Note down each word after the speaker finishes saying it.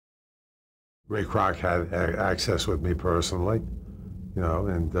Ray Kroc had access with me personally, you know,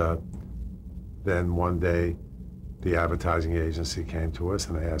 and then one day the advertising agency came to us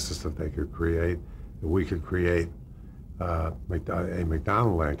and they asked us if we could create a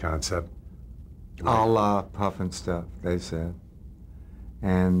McDonald land concept. A la Puff and Stuff, they said.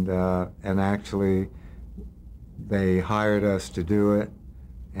 And actually, they hired us to do it,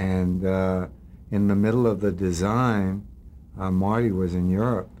 and in the middle of the design, Marty was in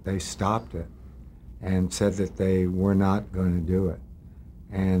Europe. They stopped it and said that they were not going to do it.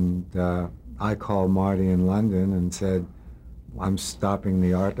 And I called Marty in London and said, I'm stopping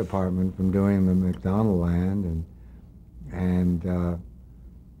the art department from doing the McDonald land,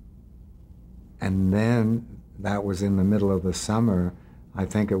 and then that was in the middle of the summer. I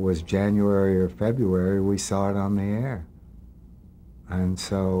think it was January or February, we saw it on the air. And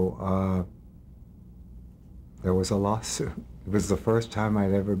so there was a lawsuit. It was the first time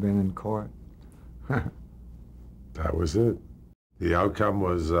I'd ever been in court. That was it. The outcome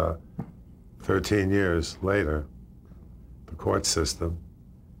was 13 years later, the court system,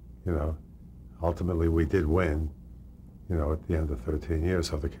 you know, ultimately we did win, you know, at the end of 13 years.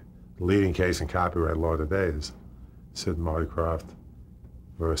 So the leading case in copyright law today is Sid and Marty Krofft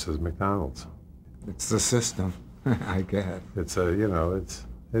versus McDonald's. It's the system, I guess. It's a, you know,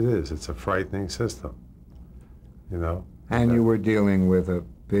 it's a frightening system, you know. And you were dealing with a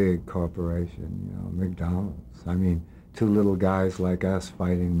big corporation, you know, McDonald's. I mean, two little guys like us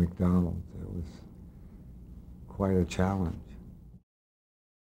fighting McDonald's. It was quite a challenge.